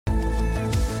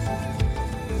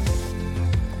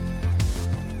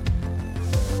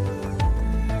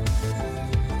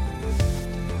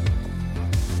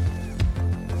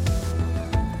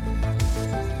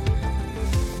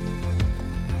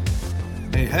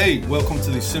Hey, welcome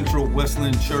to the Central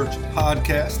Wesleyan Church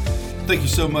podcast. Thank you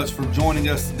so much for joining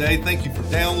us today. Thank you for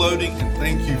downloading and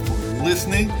thank you for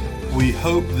listening. We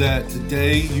hope that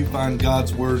today you find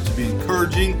God's Word to be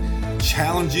encouraging,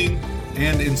 challenging,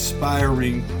 and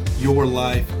inspiring your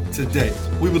life today.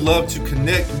 We would love to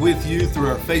connect with you through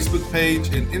our Facebook page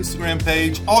and Instagram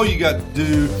page. All you got to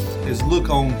do is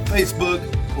look on Facebook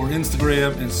or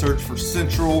Instagram and search for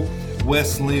Central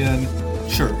Wesleyan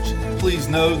Church. Please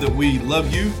know that we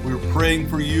love you, we're praying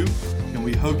for you, and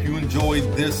we hope you enjoyed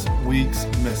this week's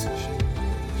message.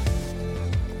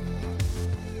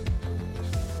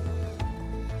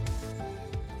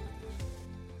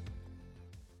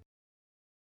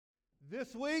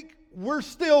 This week, we're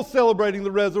still celebrating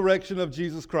the resurrection of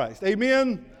Jesus Christ.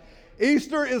 Amen?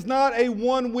 Easter is not a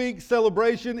one-week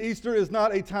celebration. Easter is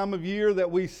not a time of year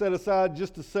that we set aside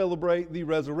just to celebrate the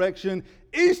resurrection.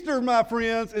 Easter, my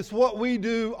friends, is what we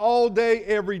do all day,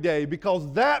 every day,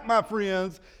 because that, my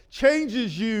friends,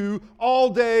 changes you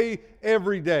all day,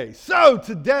 every day. So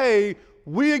today,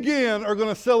 we again are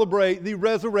going to celebrate the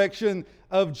resurrection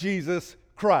of Jesus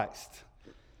Christ.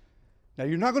 Now,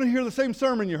 you're not going to hear the same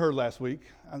sermon you heard last week.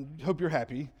 I hope you're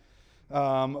happy.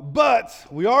 But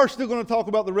we are still going to talk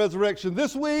about the resurrection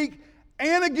this week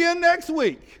and again next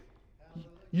week.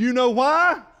 You know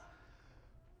why?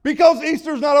 Because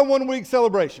Easter is not a one-week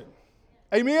celebration.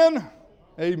 Amen?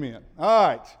 Amen. All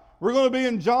right. We're going to be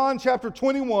in John chapter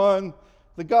 21,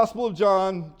 the Gospel of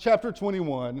John chapter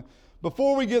 21.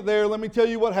 Before we get there, let me tell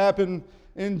you what happened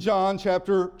in John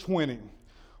chapter 20.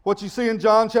 What you see in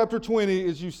John chapter 20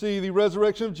 is you see the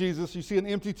resurrection of Jesus. You see an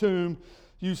empty tomb.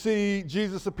 You see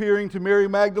Jesus appearing to Mary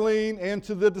Magdalene and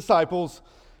to the disciples.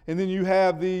 And then you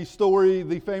have the story,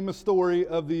 the famous story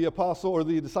of the apostle or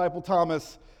the disciple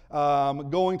Thomas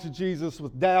going to Jesus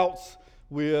with doubts,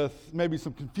 with maybe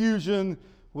some confusion,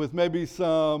 with maybe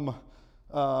some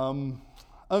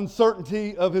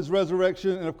uncertainty of his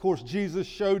resurrection. And of course, Jesus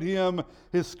showed him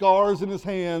his scars in his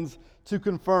hands to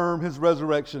confirm his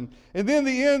resurrection. And then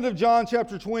the end of John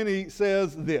chapter 20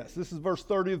 says this. This is verse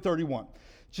 30 and 31.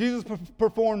 Jesus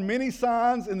performed many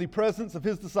signs in the presence of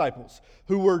his disciples,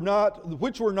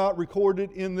 which were not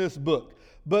recorded in this book.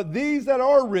 But these that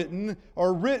are written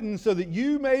so that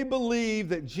you may believe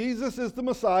that Jesus is the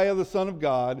Messiah, the Son of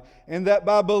God, and that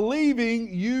by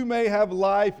believing you may have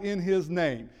life in his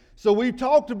name. So we've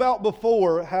talked about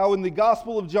before how in the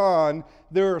Gospel of John,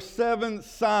 there are 7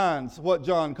 signs, what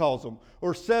John calls them,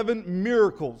 or 7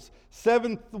 miracles,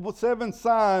 seven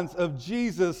signs of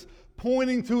Jesus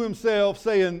pointing to himself,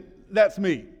 saying, that's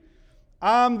me.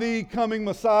 I'm the coming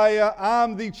Messiah.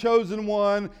 I'm the chosen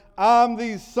one. I'm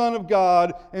the Son of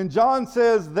God. And John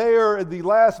says there in the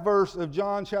last verse of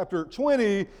John chapter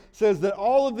 20, says that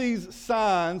all of these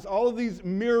signs, all of these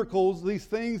miracles, these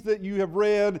things that you have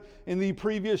read in the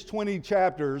previous 20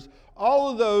 chapters,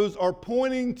 all of those are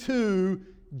pointing to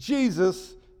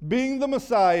Jesus being the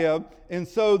Messiah, and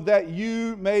so that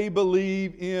you may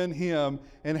believe in him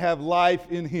and have life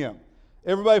in him.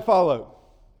 Everybody follow?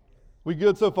 We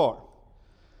good so far?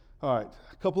 All right.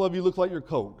 A couple of you look like you're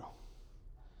cold.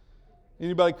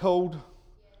 Anybody cold?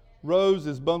 Rose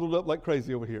is bundled up like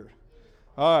crazy over here.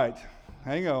 All right.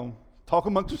 Hang on. Talk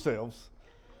amongst yourselves.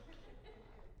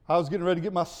 I was getting ready to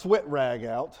get my sweat rag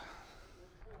out.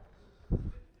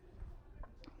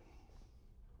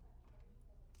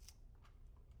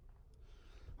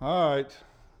 All right.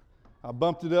 I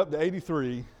bumped it up to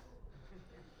 83.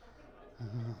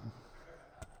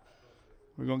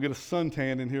 We're going to get a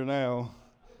suntan in here now.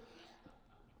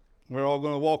 We're all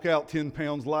going to walk out 10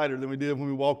 pounds lighter than we did when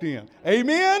we walked in.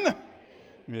 Amen?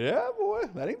 Yeah, boy.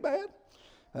 That ain't bad.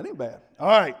 That ain't bad. All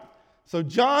right. So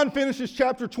John finishes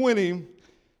chapter 20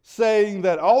 saying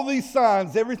that all these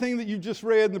signs, everything that you just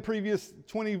read in the previous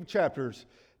 20 chapters,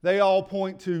 they all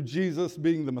point to Jesus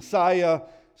being the Messiah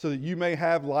so that you may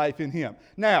have life in him.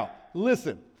 Now,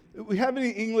 listen. We have any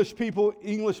English people,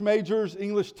 English majors,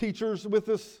 English teachers with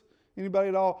us? Anybody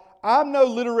at all? I'm no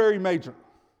literary major,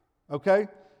 okay?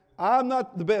 I'm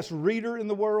not the best reader in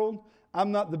the world.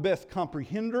 I'm not the best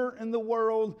comprehender in the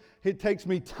world. It takes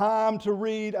me time to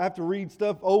read. I have to read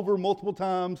stuff over multiple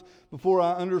times before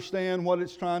I understand what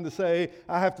it's trying to say.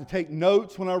 I have to take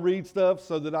notes when I read stuff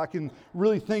so that I can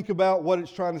really think about what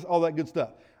it's trying to say, all that good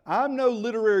stuff. I'm no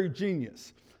literary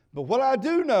genius. But what I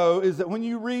do know is that when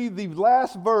you read the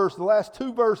last verse, the last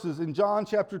 2 verses in John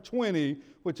chapter 20,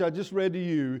 which I just read to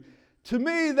you, to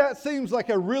me that seems like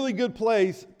a really good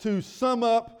place to sum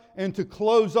up and to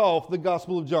close off the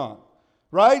Gospel of John.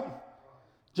 Right?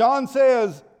 John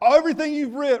says, everything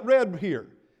you've read here,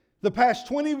 the past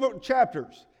 20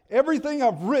 chapters, everything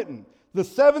I've written, the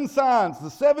 7 signs, the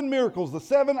 7 miracles, the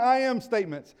 7 I am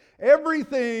statements,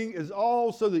 everything is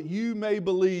all so that you may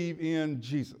believe in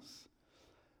Jesus.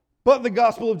 But the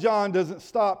Gospel of John doesn't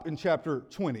stop in chapter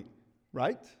 20,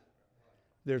 right?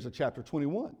 There's a chapter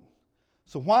 21.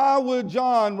 So why would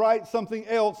John write something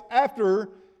else after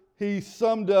he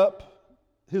summed up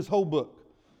his whole book?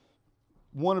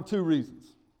 One of 2 reasons.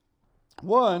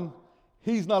 One,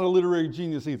 he's not a literary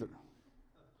genius either.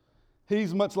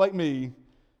 He's much like me,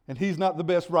 and he's not the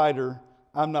best writer.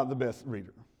 I'm not the best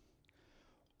reader.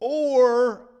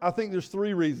 Or I think there's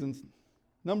 3 reasons.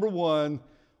 Number 1,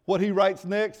 what he writes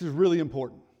next is really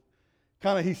important.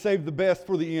 Kind of he saved the best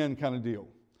for the end kind of deal.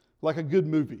 Like a good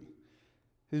movie.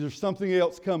 There's something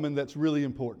else coming that's really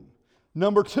important.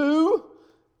 Number two,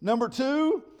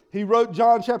 he wrote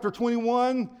John chapter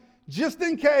 21 just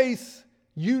in case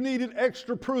you needed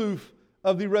extra proof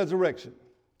of the resurrection.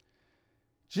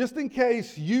 Just in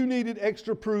case you needed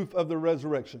extra proof of the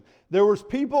resurrection. There was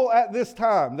people at this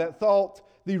time that thought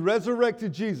the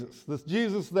resurrected Jesus, this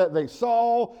Jesus that they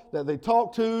saw, that they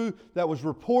talked to, that was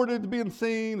reported to being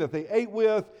seen, that they ate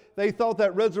with, they thought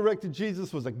that resurrected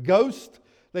Jesus was a ghost.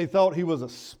 They thought he was a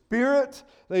spirit.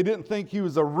 They didn't think he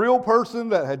was a real person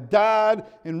that had died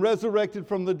and resurrected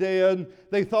from the dead.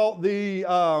 They thought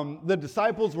the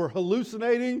disciples were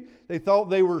hallucinating. They thought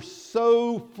they were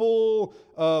so full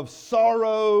of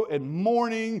sorrow and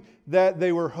mourning that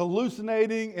they were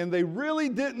hallucinating, and they really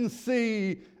didn't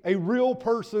see a real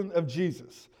person of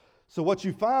Jesus. So what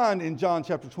you find in John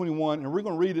chapter 21, and we're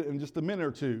going to read it in just a minute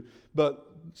or two, but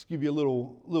just give you a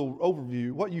little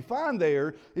overview. What you find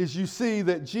there is you see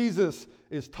that Jesus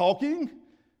is talking.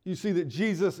 You see that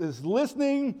Jesus is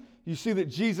listening. You see that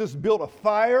Jesus built a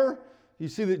fire. You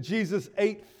see that Jesus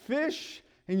ate fish.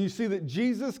 And you see that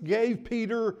Jesus gave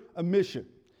Peter a mission.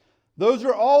 Those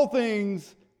are all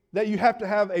things that you have to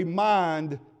have a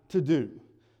mind to do.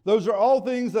 Those are all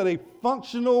things that a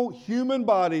functional human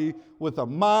body with a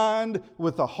mind,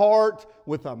 with a heart,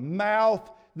 with a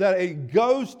mouth, that a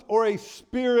ghost or a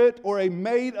spirit or a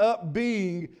made-up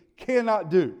being cannot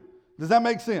do. Does that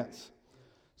make sense?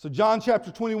 So John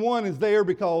chapter 21 is there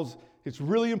because it's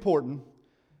really important.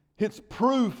 It's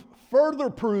proof, further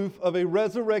proof of a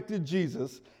resurrected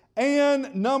Jesus.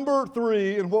 And number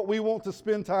 3, and what we want to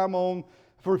spend time on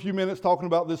for a few minutes talking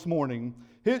about this morning,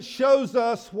 it shows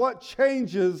us what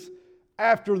changes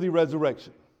after the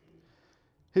resurrection.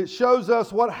 It shows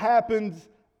us what happens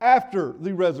after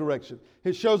the resurrection.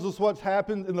 It shows us what's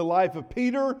happened in the life of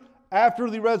Peter after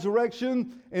the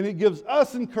resurrection, and it gives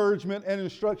us encouragement and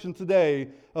instruction today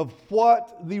of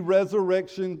what the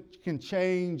resurrection can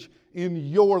change in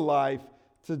your life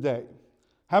today.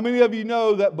 How many of you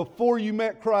know that before you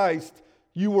met Christ,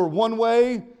 you were one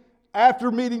way?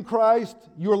 After meeting Christ,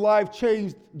 your life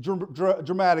changed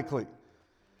dramatically.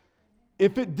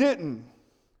 If it didn't,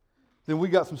 then we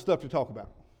got some stuff to talk about.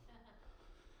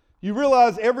 You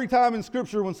realize every time in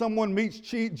Scripture when someone meets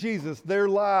Jesus, their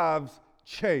lives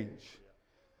change.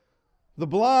 The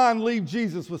blind leave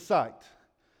Jesus with sight.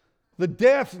 The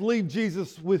deaf leave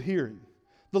Jesus with hearing.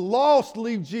 The lost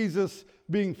leave Jesus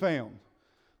being found.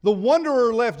 The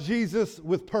wanderer left Jesus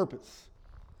with purpose.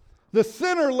 The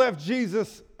sinner left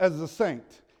Jesus as a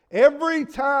saint. Every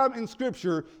time in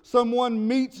Scripture someone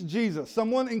meets Jesus,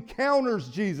 someone encounters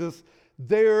Jesus,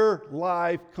 their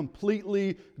life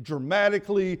completely,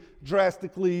 dramatically,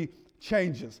 drastically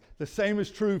changes. The same is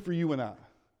true for you and I.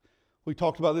 We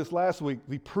talked about this last week.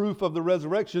 The proof of the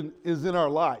resurrection is in our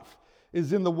life,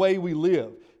 is in the way we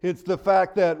live. It's the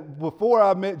fact that before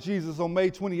I met Jesus on May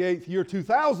 28th, year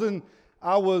 2000,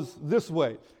 I was this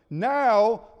way.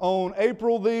 Now, on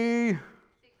April the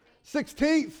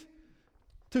 16th,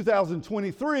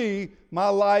 2023, my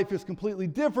life is completely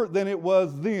different than it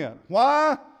was then.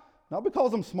 Why? Not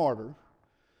because I'm smarter.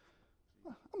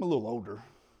 I'm a little older.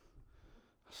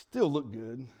 I still look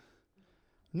good.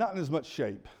 Not in as much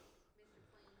shape.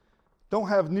 Don't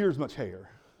have near as much hair.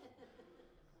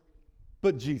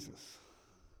 But Jesus.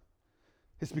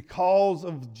 It's because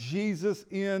of Jesus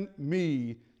in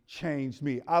me changed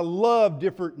me. I love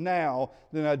different now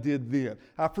than I did then.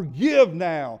 I forgive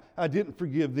now I didn't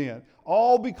forgive then.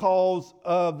 All because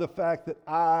of the fact that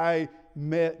I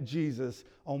met Jesus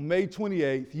on May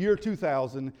 28th, year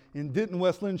 2000 in Denton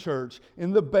Wesleyan Church,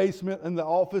 in the basement, in the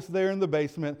office there in the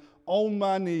basement, on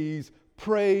my knees,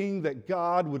 praying that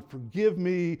God would forgive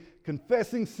me,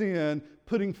 confessing sin,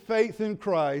 putting faith in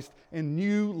Christ, and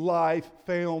new life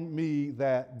found me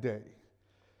that day.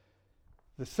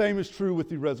 The same is true with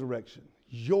the resurrection.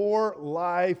 Your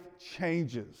life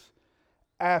changes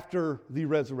after the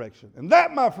resurrection. And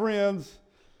that, my friends,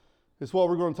 is what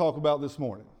we're going to talk about this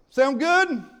morning. Sound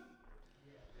good?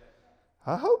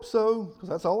 I hope so, because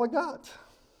that's all I got.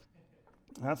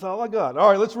 That's all I got. All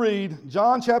right, let's read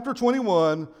John chapter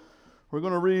 21. We're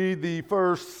going to read the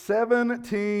first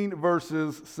 17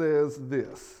 verses. Says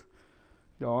this.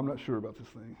 Y'all, I'm not sure about this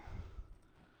thing.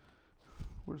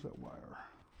 Where's that wire?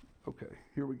 Okay,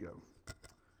 here we go.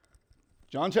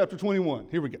 John chapter 21.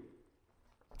 Here we go.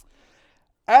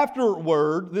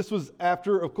 Afterward, this was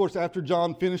after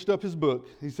John finished up his book,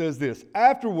 he says this.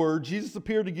 Afterward, Jesus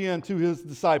appeared again to his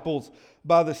disciples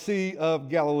by the Sea of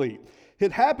Galilee.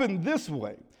 It happened this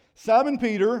way. Simon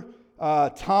Peter,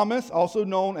 Thomas, also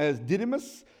known as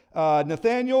Didymus,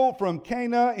 Nathanael from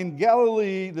Cana in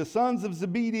Galilee, the sons of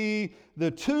Zebedee,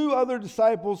 the two other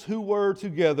disciples who were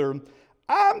together.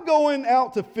 I'm going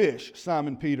out to fish,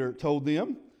 Simon Peter told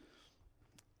them.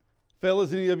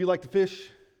 Fellas, any of you like to fish?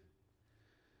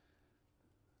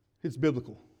 It's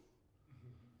biblical.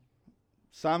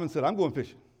 Simon said, I'm going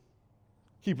fishing.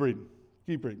 Keep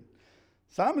reading.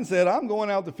 Simon said, I'm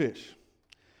going out to fish.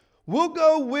 We'll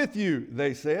go with you,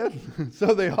 they said.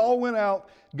 So they all went out,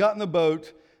 got in the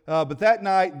boat, but that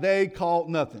night they caught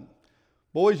nothing.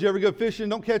 Boys, you ever go fishing,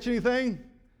 don't catch anything?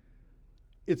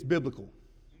 It's biblical.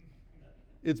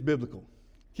 It's biblical.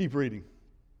 Keep reading.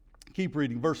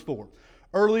 Verse 4.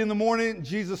 Early in the morning,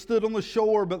 Jesus stood on the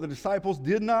shore, but the disciples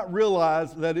did not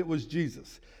realize that it was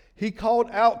Jesus. He called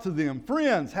out to them,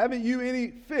 friends, haven't you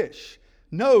any fish?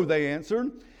 No, they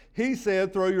answered. He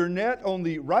said, throw your net on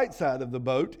the right side of the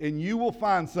boat, and you will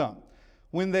find some.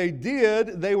 When they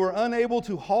did, they were unable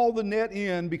to haul the net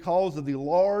in because of the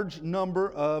large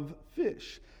number of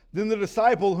fish. Then the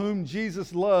disciple whom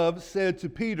Jesus loved said to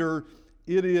Peter,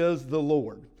 it is the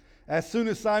Lord. As soon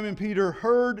as Simon Peter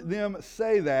heard them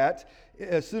say that,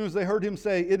 as soon as they heard him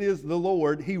say, it is the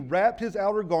Lord, he wrapped his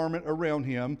outer garment around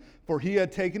him, for he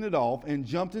had taken it off, and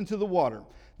jumped into the water.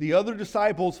 The other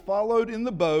disciples followed in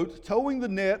the boat, towing the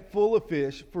net full of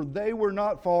fish, for they were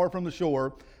not far from the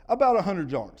shore, about 100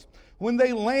 yards. When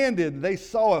they landed, they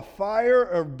saw a fire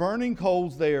of burning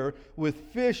coals there,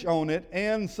 with fish on it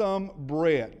and some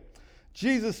bread.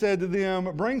 Jesus said to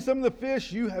them, bring some of the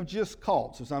fish you have just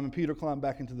caught. So Simon Peter climbed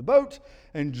back into the boat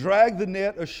and dragged the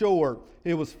net ashore.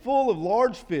 It was full of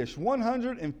large fish,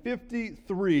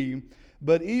 153,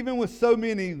 but even with so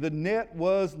many, the net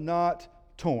was not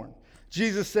torn.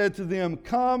 Jesus said to them,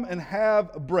 come and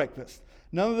have breakfast.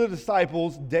 None of the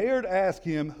disciples dared ask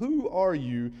him, who are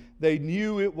you? They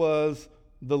knew it was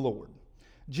the Lord.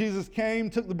 Jesus came,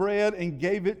 took the bread, and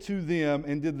gave it to them,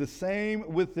 and did the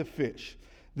same with the fish.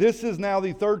 This is now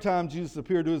the third time Jesus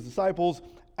appeared to his disciples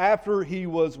after he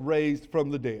was raised from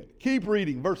the dead. Keep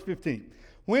reading, verse 15.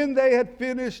 When they had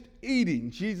finished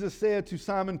eating, Jesus said to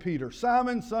Simon Peter,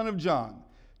 Simon, son of John,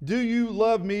 do you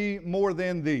love me more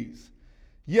than these?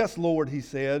 Yes, Lord, he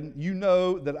said, you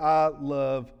know that I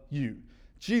love you.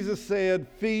 Jesus said,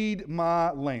 feed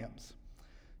my lambs.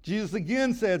 Jesus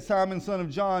again said, Simon, son of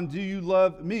John, do you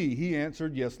love me? He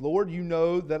answered, yes, Lord, you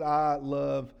know that I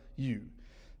love you.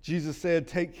 Jesus said,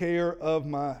 take care of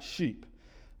my sheep.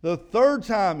 The third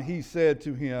time he said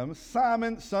to him,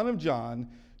 Simon, son of John,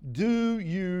 do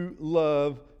you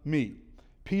love me?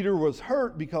 Peter was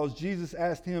hurt because Jesus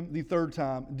asked him the third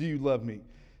time, do you love me?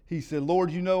 He said,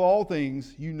 Lord, you know all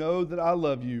things. You know that I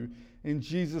love you. And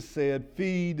Jesus said,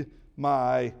 feed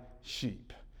my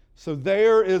sheep. So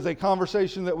there is a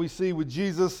conversation that we see with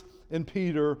Jesus and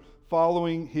Peter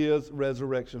following his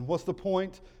resurrection. What's the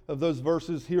point of those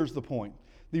verses? Here's the point.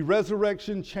 The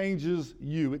resurrection changes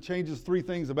you. It changes three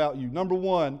things about you. Number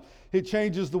one, it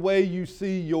changes the way you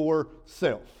see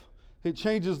yourself. It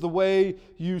changes the way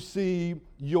you see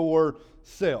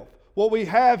yourself. What we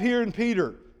have here in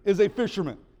Peter is a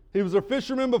fisherman. He was a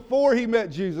fisherman before he met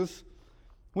Jesus.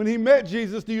 When he met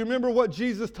Jesus, do you remember what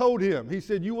Jesus told him? He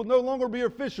said, you will no longer be a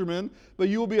fisherman, but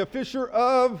you will be a fisher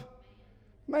of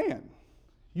man.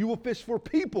 You will fish for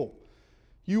people.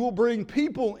 You will bring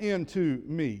people into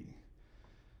me.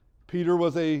 Peter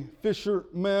was a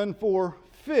fisherman for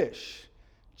fish.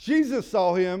 Jesus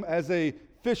saw him as a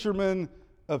fisherman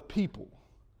of people.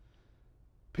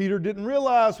 Peter didn't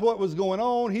realize what was going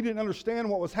on. He didn't understand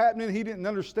what was happening. He didn't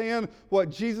understand what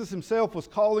Jesus himself was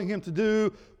calling him to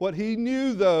do. What he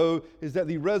knew, though, is that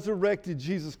the resurrected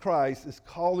Jesus Christ is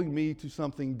calling me to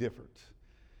something different.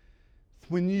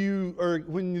 When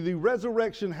the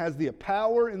resurrection has the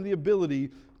power and the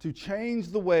ability to change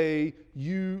the way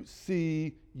you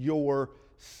see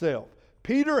yourself.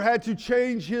 Peter had to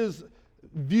change his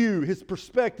view, his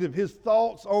perspective, his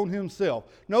thoughts on himself.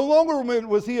 No longer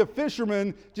was he a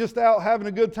fisherman just out having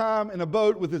a good time in a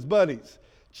boat with his buddies.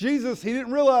 Jesus, he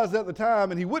didn't realize that at the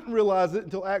time, and he wouldn't realize it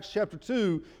until Acts chapter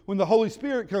 2 when the Holy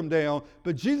Spirit come down.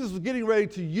 But Jesus was getting ready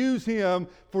to use him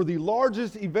for the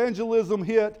largest evangelism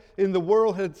hit in the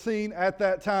world had seen at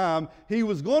that time. He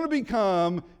was going to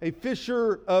become a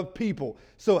fisher of people.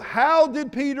 So how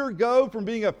did Peter go from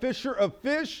being a fisher of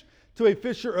fish to a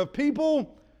fisher of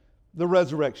people? The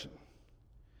resurrection.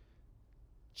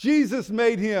 Jesus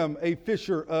made him a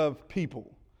fisher of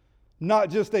people, not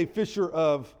just a fisher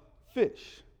of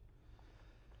fish.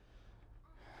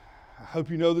 I hope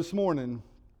you know this morning,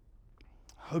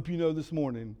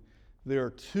 there are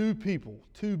two people,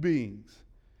 two beings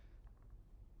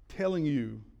telling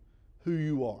you who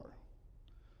you are.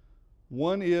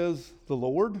 One is the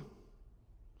Lord,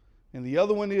 and the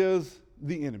other one is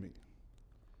the enemy.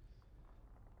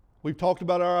 We've talked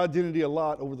about our identity a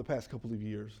lot over the past couple of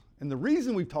years. And the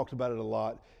reason we've talked about it a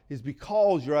lot is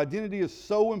because your identity is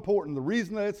so important. The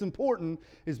reason that it's important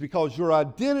is because your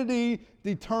identity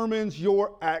determines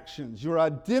your actions. Your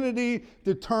identity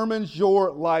determines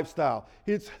your lifestyle.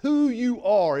 It's who you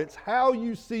are. It's how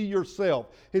you see yourself.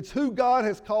 It's who God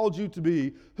has called you to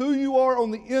be. Who you are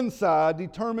on the inside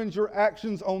determines your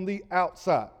actions on the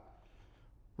outside.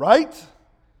 Right?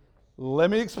 Let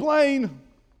me explain.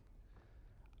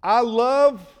 I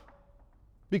love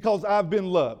because I've been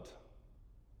loved.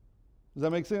 Does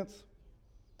that make sense?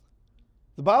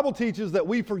 The Bible teaches that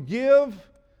we forgive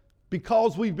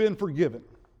because we've been forgiven.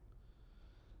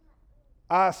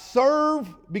 I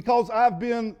serve because I've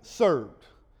been served.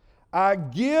 I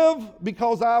give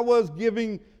because I was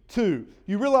giving to.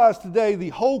 You realize today the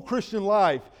whole Christian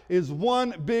life is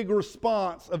one big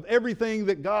response of everything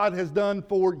that God has done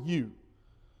for you.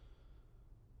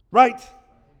 Right?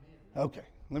 Okay,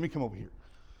 let me come over here.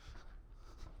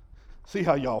 See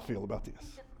how y'all feel about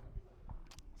this.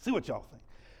 See what y'all think.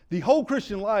 The whole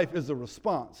Christian life is a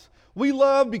response. We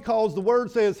love because the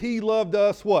Word says He loved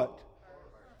us what?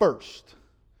 First.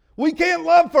 We can't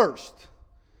love first.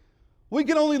 We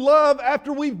can only love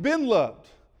after we've been loved.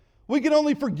 We can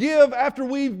only forgive after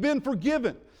we've been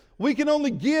forgiven. We can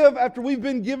only give after we've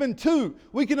been given to.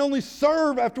 We can only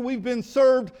serve after we've been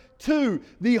served to.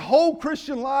 The whole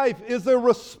Christian life is a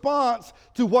response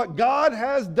to what God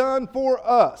has done for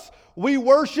us. We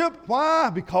worship, why?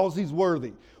 Because He's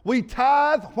worthy. We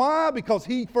tithe, why? Because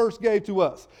He first gave to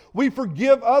us. We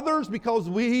forgive others because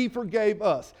He forgave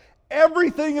us.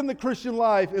 Everything in the Christian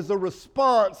life is a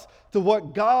response to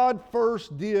what God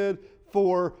first did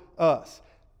for us.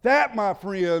 That, my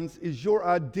friends, is your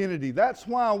identity. That's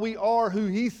why we are who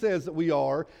He says that we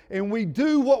are, and we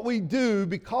do what we do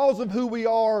because of who we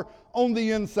are on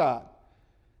the inside.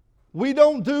 We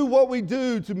don't do what we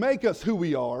do to make us who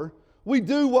we are. We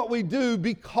do what we do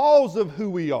because of who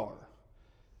we are.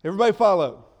 Everybody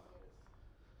follow?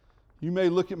 You may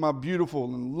look at my beautiful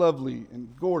and lovely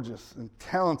and gorgeous and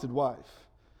talented wife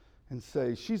and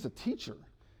say, she's a teacher.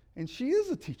 And she is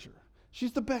a teacher.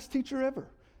 She's the best teacher ever.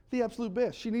 The absolute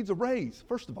best. She needs a raise,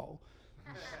 first of all.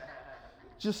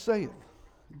 Just say it.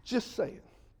 Just say it.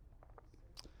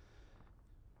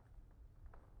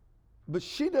 But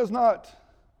she does not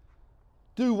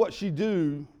do what she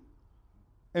do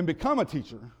and become a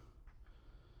teacher.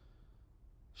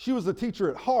 She was a teacher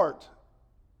at heart.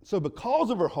 So because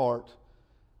of her heart,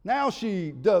 now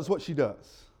she does what she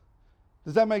does.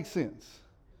 Does that make sense?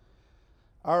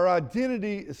 Our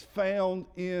identity is found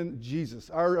in Jesus.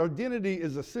 Our identity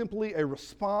is simply a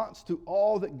response to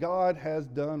all that God has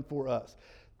done for us.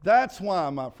 That's why,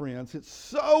 my friends, it's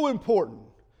so important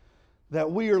that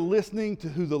we are listening to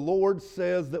who the Lord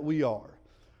says that we are.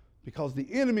 Because the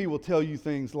enemy will tell you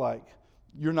things like,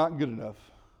 you're not good enough.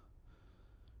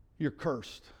 You're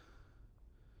cursed.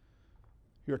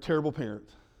 You're a terrible parent.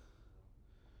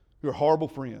 You're a horrible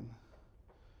friend.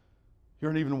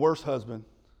 You're an even worse husband.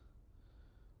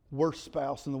 Worst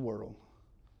spouse in the world.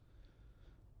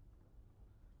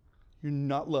 You're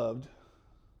not loved.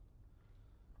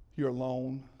 You're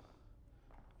alone.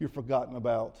 You're forgotten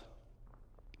about.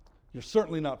 You're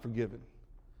certainly not forgiven.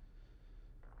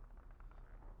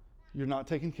 You're not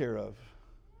taken care of.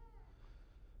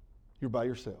 You're by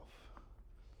yourself.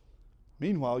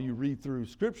 Meanwhile, you read through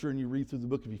Scripture and you read through the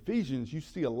book of Ephesians, you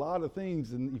see a lot of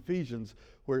things in Ephesians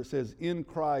where it says, in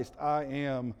Christ I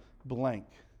am blank.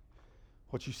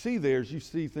 What you see there is you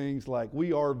see things like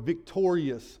we are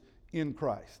victorious in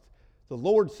Christ. The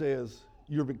Lord says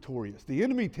you're victorious. The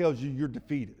enemy tells you you're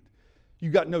defeated. You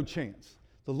got no chance.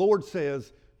 The Lord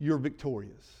says you're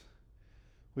victorious.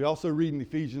 We also read in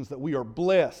Ephesians that we are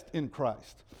blessed in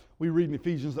Christ. We read in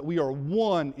Ephesians that we are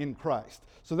one in Christ.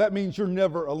 So that means you're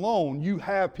never alone. You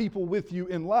have people with you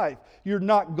in life. You're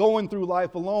not going through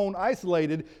life alone,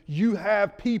 isolated. You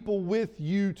have people with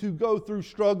you to go through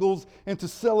struggles and to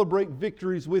celebrate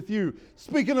victories with you.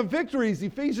 Speaking of victories,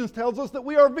 Ephesians tells us that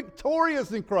we are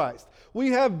victorious in Christ. We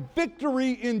have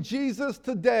victory in Jesus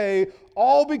today,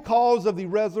 all because of the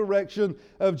resurrection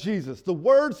of Jesus. The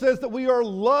Word says that we are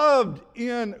loved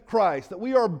in Christ, that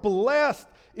we are blessed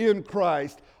in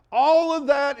Christ. All of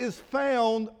that is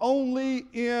found only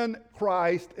in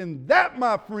Christ, and that,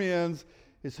 my friends,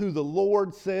 is who the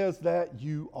Lord says that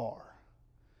you are.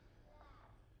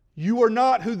 You are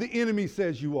not who the enemy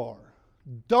says you are.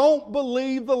 Don't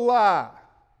believe the lie.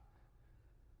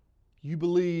 You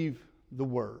believe the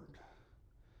Word.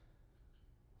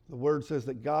 The Word says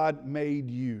that God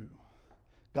made you.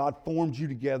 God formed you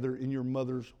together in your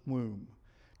mother's womb.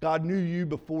 God knew you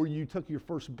before you took your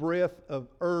first breath of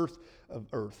earth,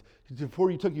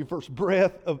 before you took your first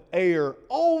breath of air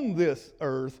on this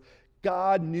earth.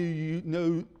 God knew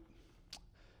you.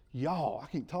 Y'all, I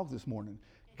can't talk this morning.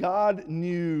 God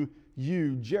knew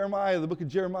you. Jeremiah, the book of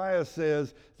Jeremiah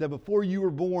says that before you were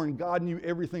born, God knew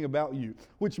everything about you,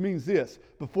 which means this: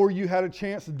 before you had a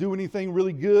chance to do anything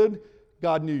really good,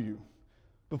 God knew you.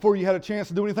 Before you had a chance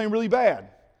to do anything really bad,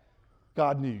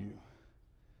 God knew you.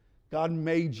 God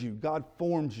made you. God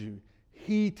formed you.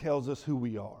 He tells us who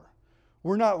we are.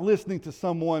 We're not listening to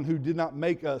someone who did not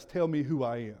make us tell me who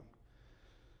I am.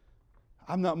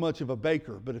 I'm not much of a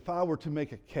baker, but if I were to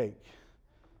make a cake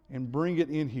and bring it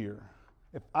in here,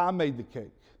 if I made the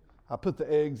cake, I put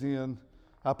the eggs in,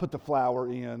 I put the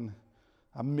flour in,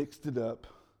 I mixed it up.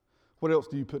 What else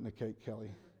do you put in a cake,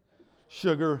 Kelly?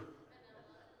 Sugar.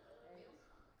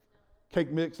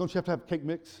 Cake mix. Don't you have to have cake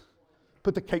mix?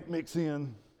 Put the cake mix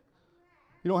in.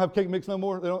 You don't have cake mix no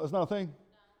more? It's not a thing?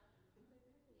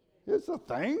 It's a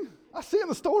thing. I see it in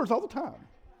the stores all the time.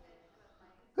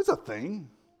 It's a thing.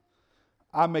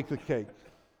 I make the cake.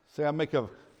 Say I make a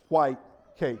white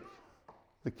cake.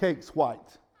 The cake's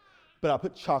white, but I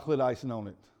put chocolate icing on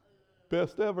it.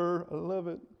 Best ever. I love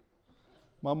it.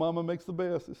 My mama makes the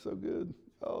best. It's so good.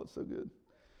 Oh, it's so good.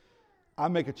 I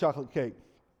make a chocolate cake.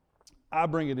 I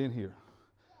bring it in here.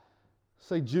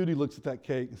 Say Judy looks at that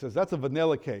cake and says, "That's a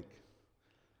vanilla cake."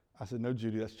 I said, "No,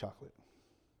 Judy, that's chocolate."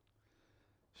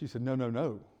 She said,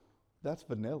 No, that's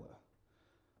vanilla.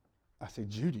 I said,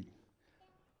 "Judy,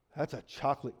 that's a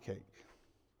chocolate cake."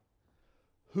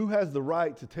 Who has the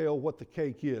right to tell what the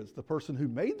cake is? The person who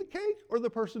made the cake or the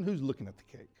person who's looking at the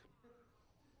cake?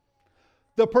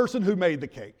 The person who made the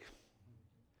cake.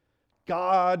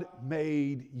 God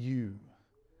made you.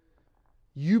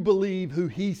 You believe who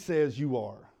He says you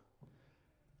are,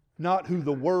 not who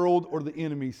the world or the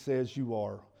enemy says you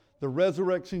are. The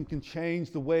resurrection can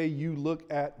change the way you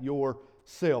look at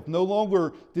yourself. No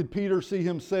longer did Peter see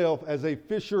himself as a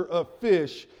fisher of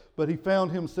fish, but he found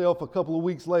himself a couple of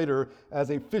weeks later as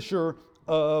a fisher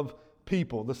of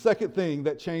people. The second thing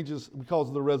that changes because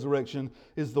of the resurrection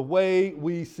is the way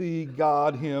we see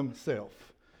God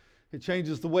Himself. It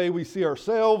changes the way we see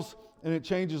ourselves, and it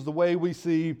changes the way we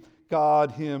see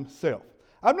God Himself.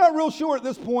 I'm not real sure at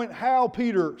this point how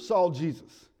Peter saw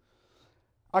Jesus.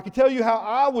 I can tell you how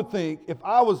I would think if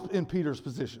I was in Peter's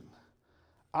position.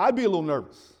 I'd be a little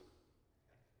nervous,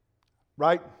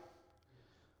 right?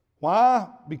 Why?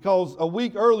 Because a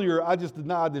week earlier, I just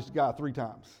denied this guy 3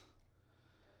 times.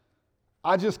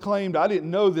 I just claimed I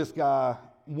didn't know this guy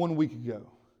 1 week ago.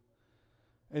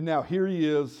 And now here he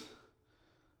is,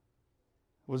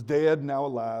 was dead, now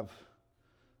alive,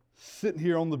 sitting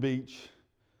here on the beach,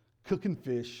 cooking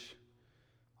fish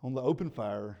on the open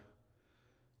fire.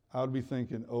 I would be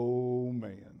thinking, oh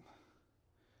man.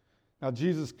 Now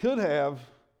Jesus could have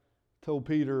told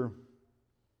Peter,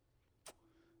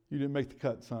 "You didn't make the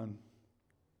cut, son."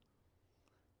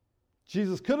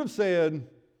 Jesus could have said,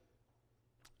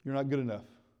 "You're not good enough."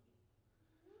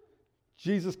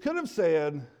 Jesus could have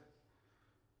said,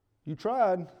 "You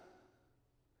tried.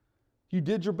 You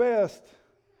did your best."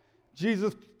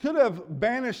 Jesus could have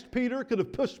banished Peter, could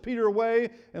have pushed Peter away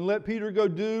and let Peter go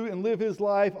do and live his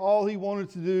life all he wanted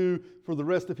to do for the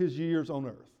rest of his years on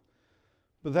earth.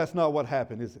 But that's not what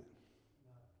happened, is it?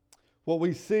 What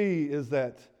we see is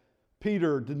that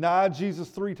Peter denied Jesus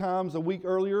 3 times a week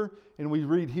earlier, and we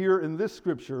read here in this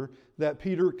scripture that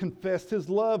Peter confessed his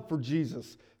love for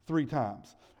Jesus 3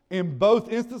 times. In both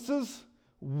instances,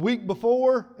 week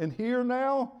before and here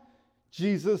now,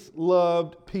 Jesus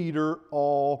loved Peter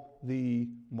all the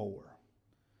more.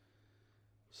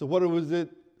 So what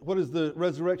does the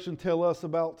resurrection tell us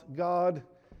about God?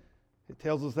 It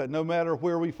tells us that no matter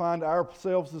where we find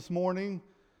ourselves this morning,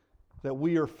 that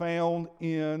we are found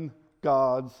in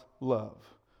God's love.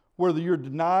 Whether you're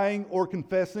denying or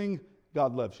confessing,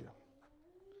 God loves you.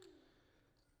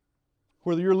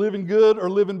 Whether you're living good or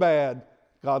living bad,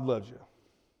 God loves you.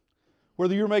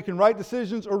 Whether you're making right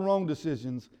decisions or wrong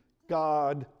decisions,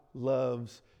 God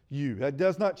loves you. That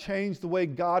does not change the way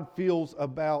God feels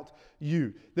about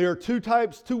you. There are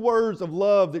two words of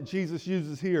love that Jesus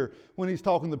uses here when he's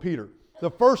talking to Peter.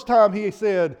 The first time he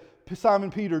said,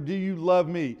 Simon Peter, do you love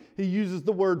me? He uses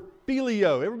the word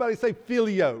phileo. Everybody say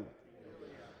phileo.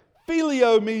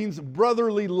 Phileo means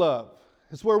brotherly love.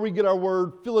 It's where we get our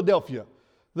word Philadelphia,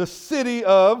 the city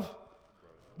of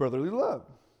brotherly love.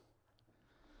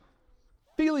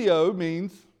 Phileo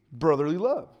means brotherly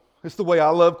love. It's the way I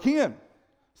love Ken.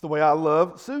 It's the way I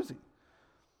love Susie.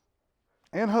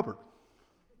 And Hubbard.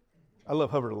 I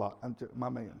love Hubbard a lot. My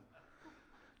man.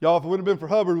 Y'all, if it wouldn't have been for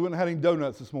Hubbard, we wouldn't have had any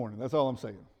donuts this morning. That's all I'm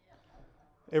saying.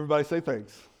 Everybody say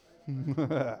thanks.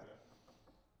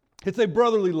 It's a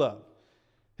brotherly love.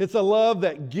 It's a love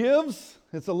that gives.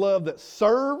 It's a love that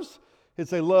serves.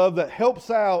 It's a love that helps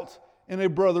out in a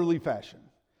brotherly fashion.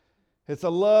 It's a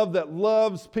love that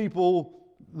loves people.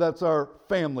 That's our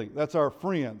family. That's our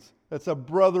friends. That's a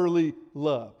brotherly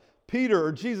love.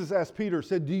 Jesus asked Peter,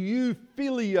 said, do you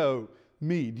phileo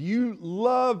me? Do you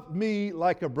love me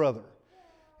like a brother?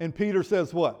 And Peter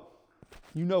says what?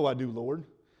 You know I do, Lord.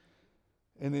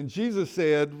 And then Jesus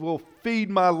said, well, feed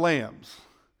my lambs.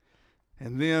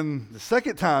 And then the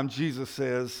second time Jesus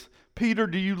says, Peter,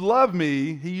 do you love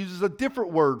me? He uses a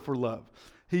different word for love.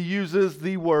 He uses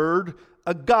the word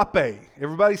agape.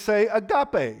 Everybody say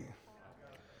agape.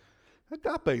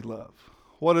 Agape love.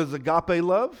 What is agape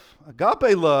love?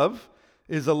 Agape love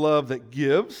is a love that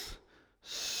gives,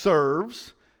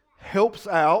 serves, helps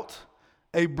out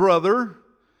a brother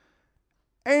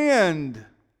and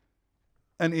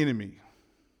an enemy.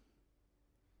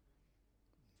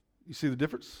 You see the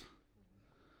difference?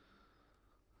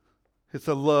 It's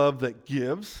a love that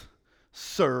gives,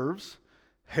 serves,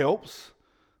 helps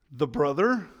the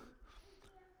brother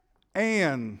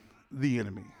and the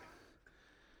enemy.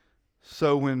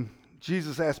 So when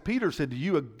Jesus asked Peter, said, do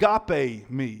you agape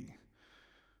me?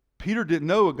 Peter didn't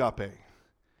know agape.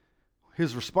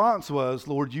 His response was,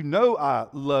 Lord, you know I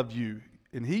love you.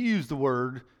 And he used the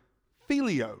word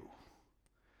phileo.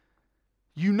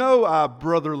 You know I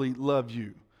brotherly love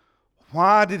you.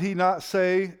 Why did he not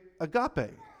say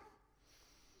agape?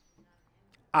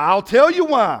 I'll tell you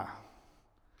why.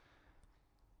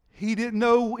 He didn't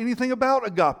know anything about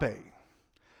agape.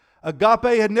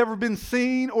 Agape had never been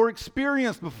seen or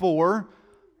experienced before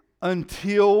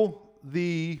until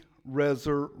the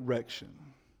resurrection.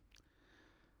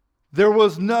 There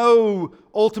was no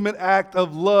ultimate act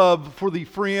of love for the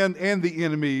friend and the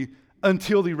enemy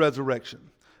until the resurrection.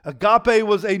 Agape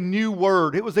was a new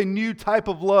word. It was a new type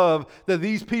of love that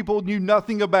these people knew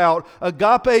nothing about.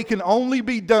 Agape can only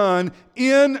be done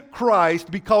in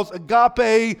Christ because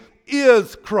agape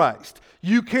is Christ.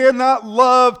 You cannot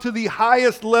love to the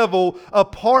highest level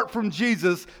apart from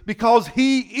Jesus because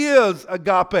he is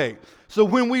agape. So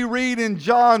when we read in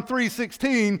John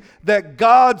 3:16 that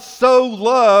God so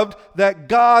loved that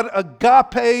God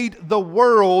agape'd the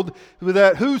world,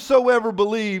 that whosoever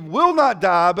believe will not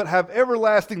die but have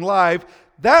everlasting life,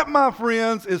 that, my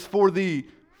friends, is for the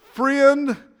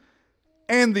friend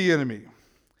and the enemy.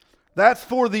 That's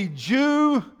for the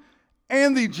Jew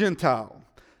and the Gentile.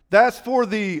 That's for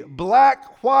the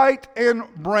black, white, and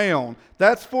brown.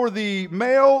 That's for the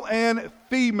male and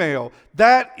female.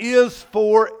 That is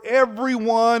for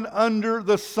everyone under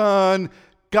the sun.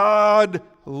 God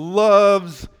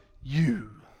loves you.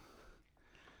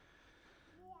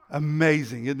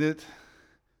 Amazing, isn't it?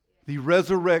 The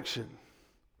resurrection.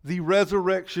 The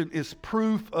resurrection is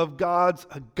proof of God's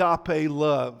agape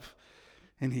love.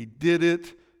 And he did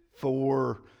it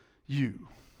for you.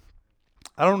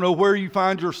 I don't know where you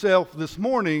find yourself this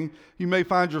morning. You may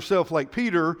find yourself like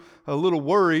Peter, a little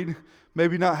worried,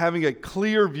 maybe not having a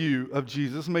clear view of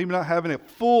Jesus, maybe not having a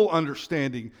full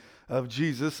understanding of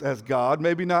Jesus as God,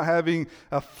 maybe not having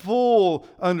a full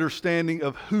understanding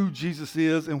of who Jesus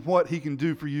is and what he can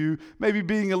do for you, maybe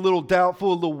being a little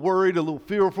doubtful, a little worried, a little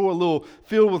fearful, a little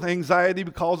filled with anxiety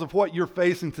because of what you're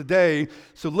facing today.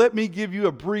 So let me give you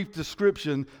a brief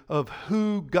description of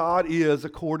who God is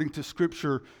according to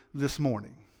Scripture this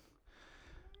morning.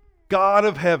 God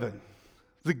of heaven,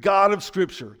 the God of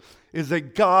Scripture, is a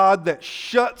God that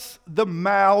shuts the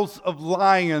mouths of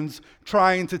lions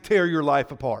trying to tear your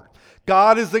life apart.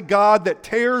 God is a God that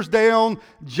tears down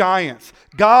giants.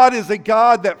 God is a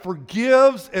God that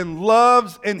forgives and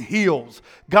loves and heals.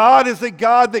 God is a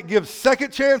God that gives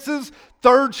second chances,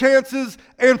 third chances,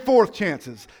 and fourth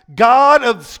chances. God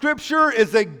of Scripture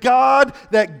is a God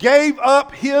that gave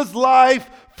up His life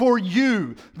for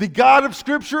you. The God of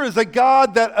Scripture is a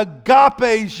God that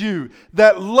agapes you,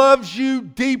 that loves you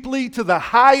deeply to the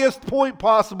highest point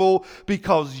possible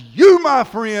because you, my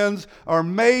friends, are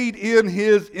made in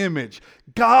His image.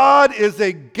 God is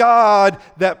a God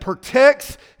that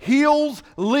protects, heals,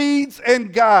 leads,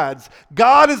 and guides.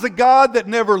 God is a God that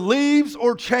never leaves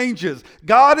or changes.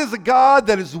 God is a God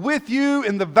that is with you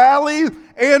in the valley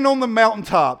and on the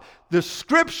mountaintop. The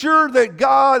Scripture that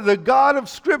God, the God of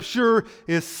Scripture,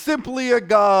 is simply a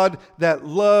God that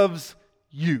loves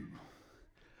you,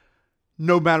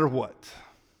 no matter what.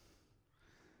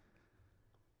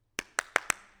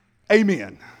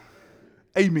 Amen.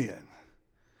 Amen.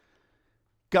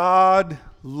 God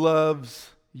loves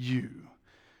you.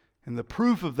 And the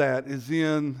proof of that is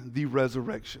in the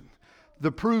resurrection.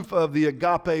 The proof of the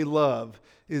agape love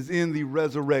is in the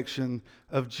resurrection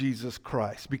of Jesus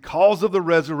Christ. Because of the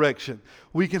resurrection,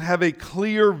 we can have a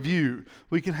clear view.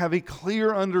 We can have a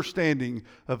clear understanding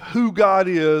of who God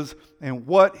is and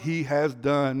what He has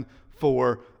done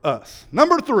for us.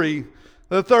 Number 3,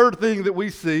 the third thing that we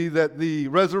see that the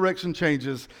resurrection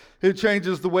changes, it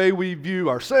changes the way we view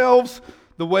ourselves,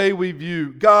 the way we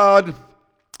view God,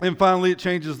 and finally it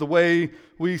changes the way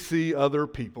we see other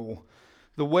people.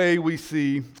 The way we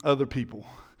see other people.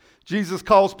 Jesus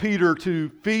calls Peter to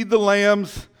feed the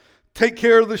lambs, take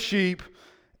care of the sheep,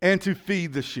 and to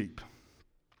feed the sheep.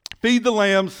 Feed the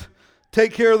lambs,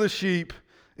 take care of the sheep,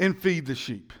 and feed the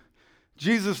sheep.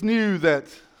 Jesus knew that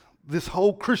this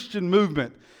whole Christian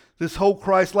movement, this whole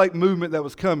Christ-like movement that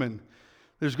was coming,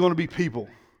 there's going to be people.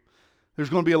 There's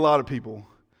going to be a lot of people,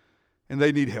 and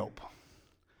they need help.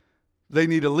 They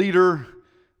need a leader.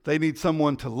 They need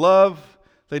someone to love.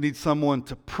 They need someone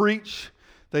to preach.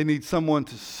 They need someone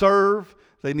to serve.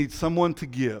 They need someone to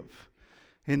give.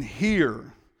 And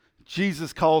here,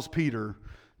 Jesus calls Peter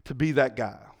to be that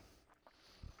guy.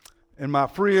 And my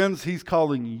friends, He's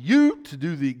calling you to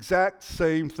do the exact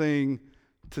same thing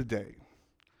today.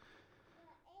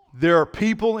 There are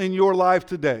people in your life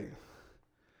today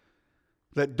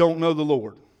that don't know the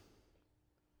Lord.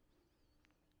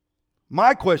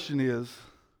 My question is,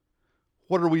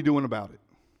 what are we doing about it?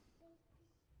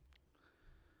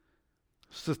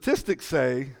 Statistics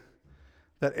say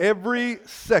that every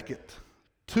second,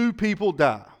 2 people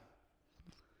die.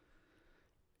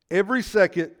 Every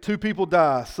second, 2 people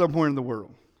die somewhere in the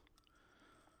world.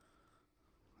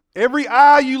 Every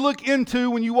eye you look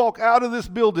into when you walk out of this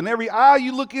building, every eye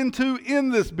you look into in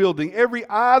this building, every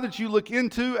eye that you look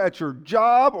into at your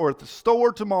job or at the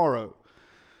store tomorrow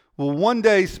will one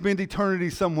day spend eternity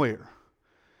somewhere,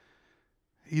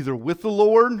 either with the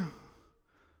Lord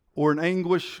or in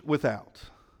anguish without.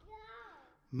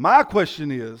 My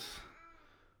question is,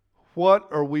 what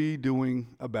are we doing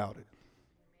about it?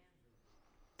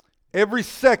 Every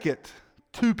second,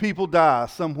 2 people die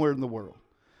somewhere in the world.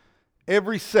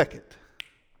 Every second.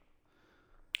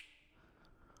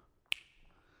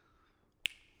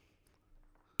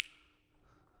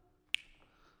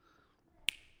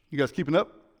 You guys keeping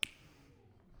up?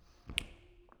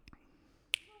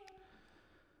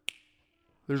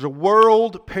 There's a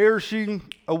world perishing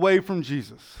away from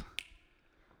Jesus.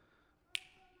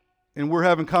 And we're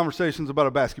having conversations about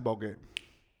a basketball game.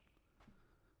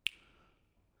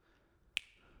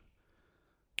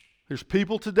 There's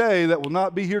people today that will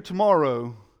not be here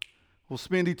tomorrow, will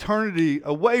spend eternity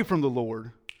away from the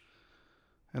Lord,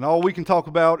 and all we can talk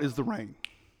about is the rain.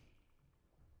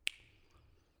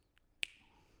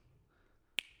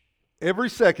 Every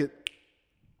second,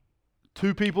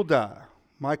 2 people die.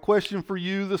 My question for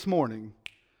you this morning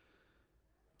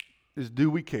is, do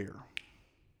we care?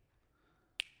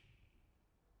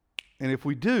 And if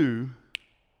we do,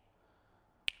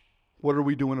 what are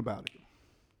we doing about it?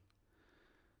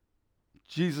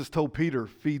 Jesus told Peter,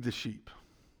 feed the sheep.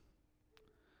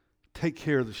 Take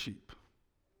care of the sheep.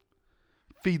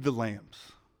 Feed the lambs.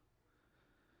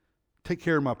 Take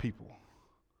care of my people.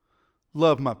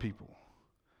 Love my people.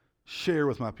 Share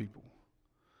with my people.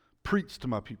 Preach to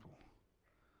my people.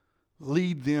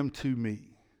 Lead them to me.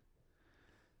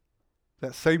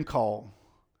 That same call,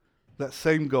 that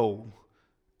same goal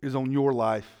is on your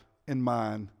life and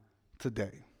mine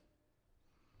today.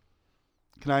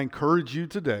 Can I encourage you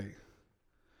today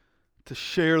to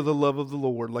share the love of the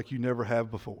Lord like you never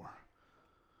have before?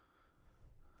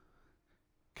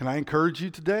 Can I encourage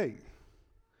you today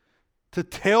to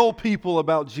tell people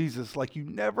about Jesus like you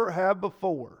never have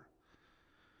before?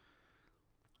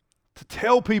 to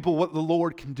tell people what the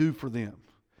Lord can do for them,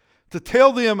 to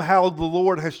tell them how the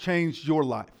Lord has changed your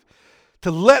life,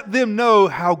 to let them know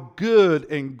how good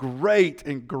and great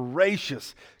and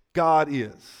gracious God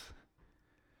is.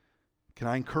 Can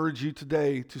I encourage you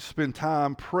today to spend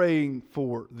time praying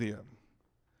for them?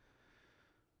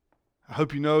 I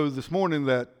hope you know this morning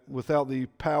that without the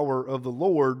power of the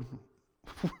Lord,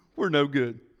 we're no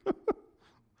good.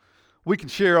 We can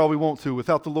share all we want to.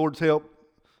 Without the Lord's help,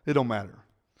 it don't matter.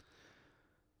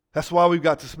 That's why we've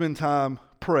got to spend time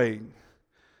praying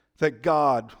that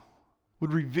God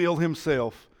would reveal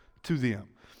himself to them.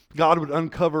 God would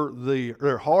uncover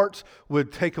their hearts,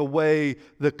 would take away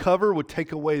the cover, would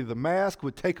take away the mask,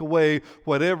 would take away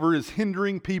whatever is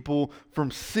hindering people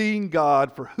from seeing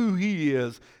God for who he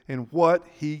is and what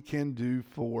he can do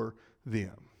for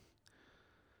them.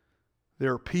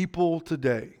 There are people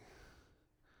today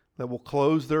that will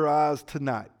close their eyes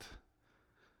tonight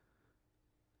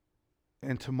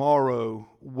and tomorrow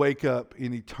wake up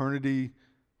in eternity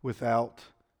without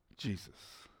Jesus.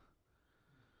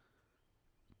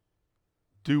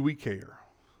 Do we care?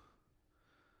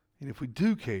 And if we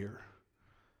do care,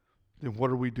 then what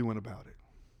are we doing about it?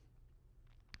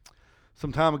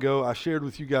 Some time ago, I shared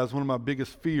with you guys one of my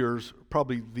biggest fears,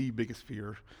 probably the biggest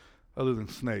fear, other than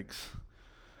snakes.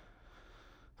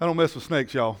 I don't mess with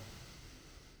snakes, y'all.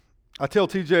 I tell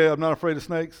TJ I'm not afraid of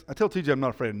snakes. I tell TJ I'm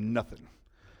not afraid of nothing.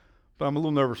 But I'm a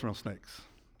little nervous around snakes.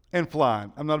 And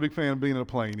flying. I'm not a big fan of being in a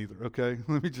plane either, okay?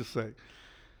 Let me just say.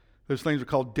 Those things are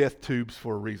called death tubes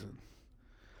for a reason.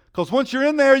 Because once you're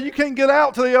in there, you can't get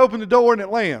out till they open the door and it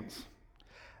lands.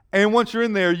 And once you're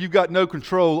in there, you've got no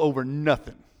control over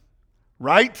nothing.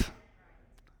 Right?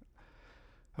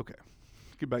 Okay,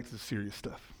 get back to the serious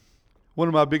stuff. One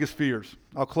of my biggest fears,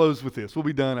 I'll close with this. We'll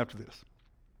be done after this.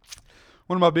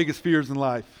 One of my biggest fears in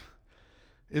life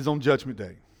is on Judgment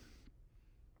Day.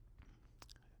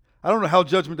 I don't know how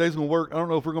Judgment Day is going to work. I don't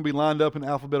know if we're going to be lined up in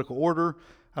alphabetical order.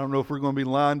 I don't know if we're going to be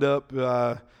lined up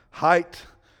height.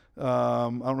 I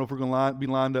don't know if we're going to be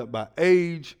lined up by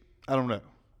age. I don't know.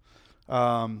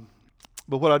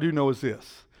 But what I do know is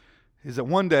this, is that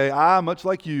one day I, much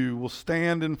like you, will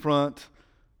stand in front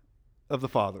of the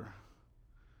Father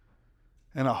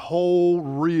and a whole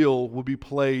reel will be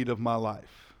played of my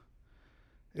life.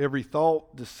 Every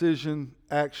thought, decision,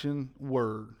 action,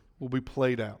 word will be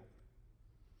played out.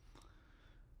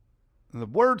 And the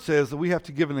Word says that we have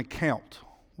to give an account.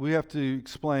 We have to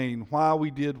explain why we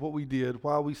did what we did,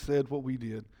 why we said what we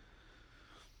did.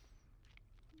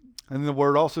 And the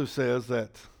Word also says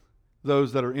that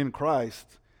those that are in Christ,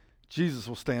 Jesus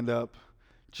will stand up.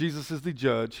 Jesus is the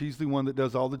judge. He's the one that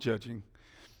does all the judging.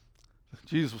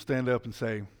 Jesus will stand up and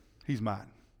say, he's mine.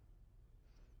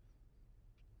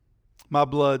 My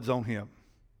blood's on him.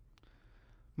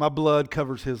 My blood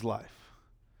covers his life.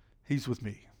 He's with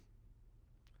me.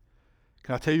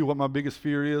 Can I tell you what my biggest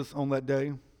fear is on that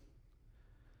day?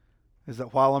 Is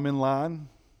that while I'm in line,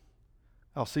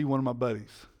 I'll see one of my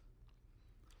buddies.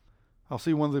 I'll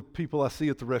see one of the people I see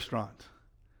at the restaurant.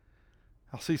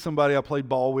 I'll see somebody I played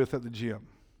ball with at the gym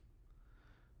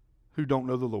who don't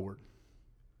know the Lord.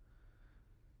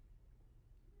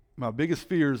 My biggest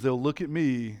fear is they'll look at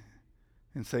me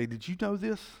and say, did you know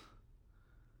this?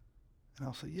 And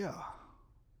I'll say, yeah.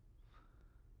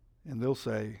 And they'll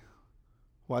say,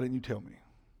 why didn't you tell me?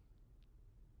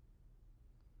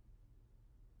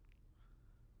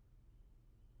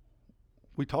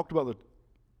 We talked about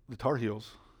the Tar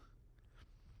Heels.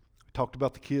 We talked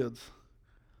about the kids.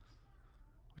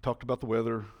 We talked about the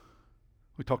weather.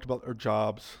 We talked about our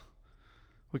jobs.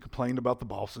 We complained about the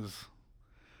bosses.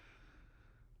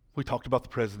 We talked about the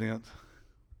president.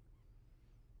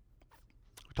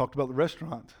 We talked about the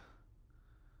restaurant.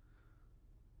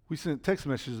 We sent text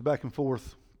messages back and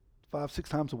forth 5-6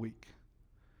 times a week.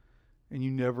 And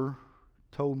you never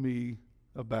told me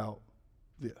about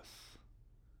this.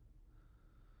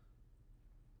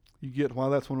 You get why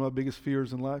that's one of my biggest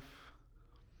fears in life?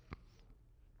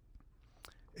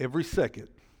 Every second,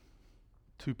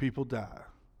 2 people die.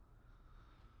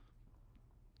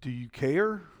 Do you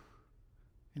care?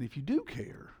 And if you do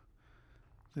care,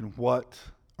 then what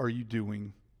are you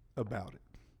doing about it?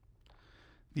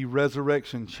 The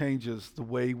resurrection changes the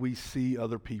way we see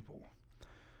other people.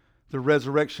 The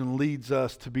resurrection leads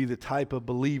us to be the type of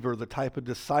believer, the type of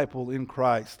disciple in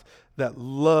Christ that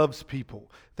loves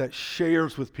people, that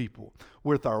shares with people,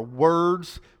 with our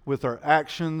words, with our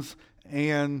actions,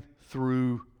 and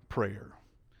through prayer.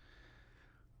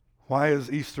 Why is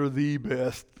Easter the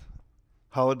best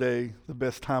holiday, the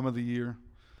best time of the year?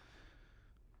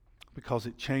 Because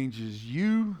it changes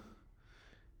you.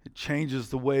 It changes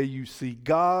the way you see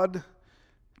God,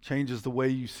 changes the way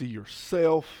you see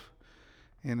yourself,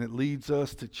 and it leads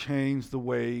us to change the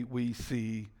way we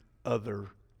see other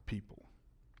people.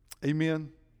 Amen.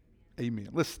 Amen.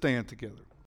 Let's stand together.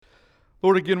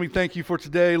 Lord, again, we thank you for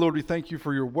today. Lord, we thank you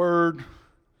for your word.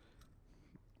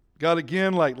 God,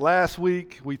 again, like last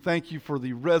week, we thank you for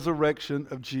the resurrection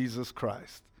of Jesus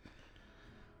Christ.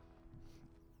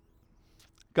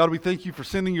 God, we thank you for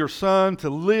sending your Son to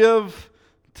live,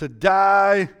 to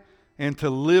die, and to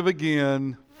live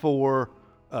again for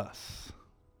us.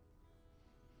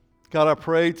 God, I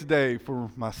pray today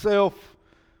for myself,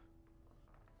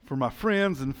 for my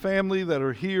friends and family that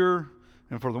are here,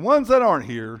 and for the ones that aren't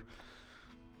here.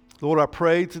 Lord, I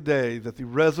pray today that the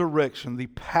resurrection, the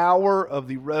power of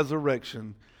the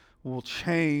resurrection, will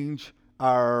change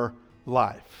our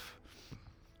life.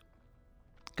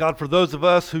 God, for those of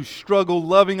us who struggle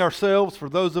loving ourselves, for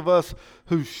those of us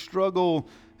who struggle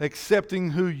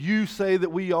accepting who you say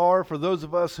that we are, for those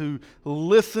of us who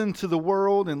listen to the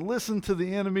world and listen to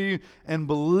the enemy and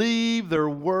believe their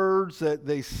words that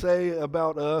they say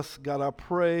about us, God, I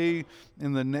pray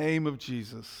in the name of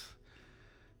Jesus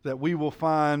that we will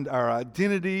find our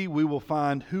identity, we will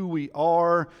find who we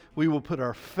are, we will put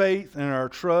our faith and our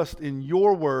trust in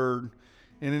your word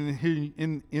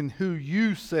and in who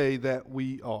you say that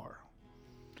we are.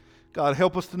 God,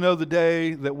 help us to know the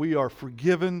day that we are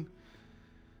forgiven,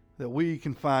 that we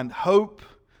can find hope,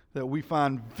 that we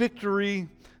find victory,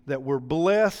 that we're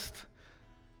blessed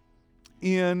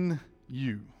in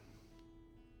you.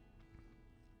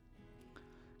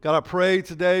 God, I pray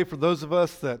today for those of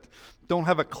us that don't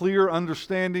have a clear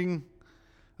understanding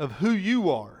of who you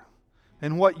are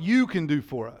and what you can do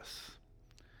for us.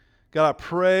 God, I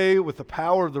pray with the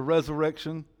power of the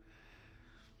resurrection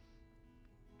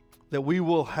that we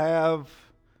will have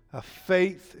a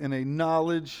faith and a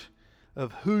knowledge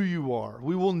of who you are.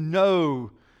 We will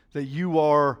know that you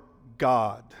are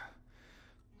God,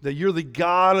 that you're the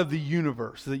God of the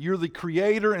universe, that you're the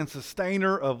creator and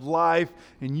sustainer of life,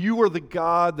 and you are the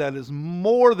God that is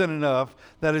more than enough,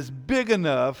 that is big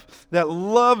enough, that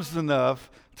loves enough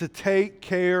to take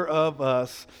care of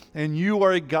us. And you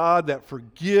are a God that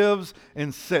forgives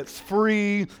and sets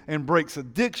free and breaks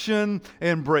addiction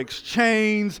and breaks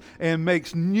chains and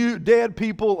makes new dead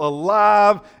people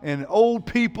alive and old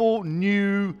people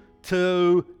new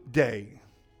today.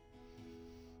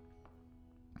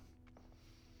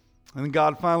 And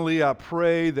God, finally, I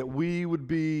pray that we would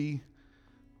be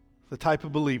the type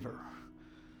of believer,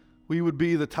 we would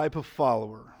be the type of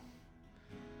follower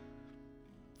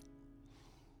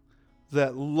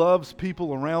that loves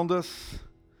people around us,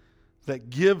 that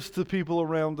gives to people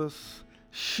around us,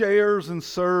 shares and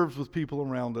serves with people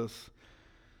around us,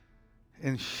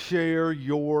 and share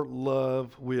your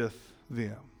love with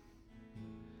them.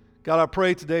 God, I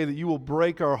pray today that you will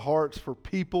break our hearts for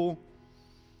people,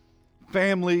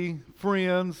 family,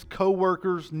 friends,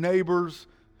 co-workers, neighbors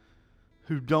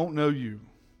who don't know you.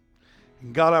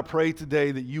 And God, I pray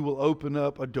today that you will open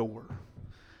up a door.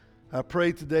 I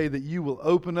pray today that you will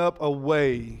open up a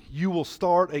way. You will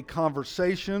start a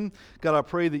conversation. God, I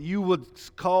pray that you would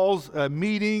cause a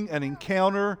meeting, an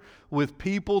encounter with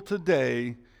people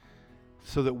today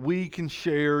so that we can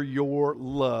share your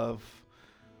love.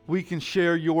 We can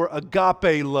share your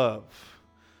agape love,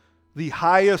 the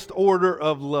highest order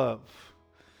of love,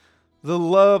 the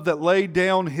love that laid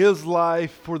down his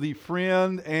life for the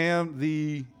friend and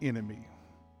the enemy.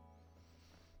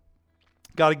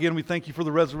 God, again, we thank you for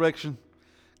the resurrection.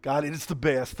 God, it is the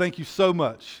best. Thank you so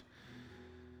much.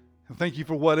 And thank you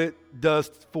for what it does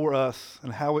for us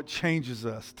and how it changes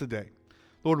us today.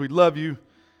 Lord, we love you.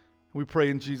 We pray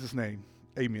in Jesus' name.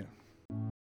 Amen.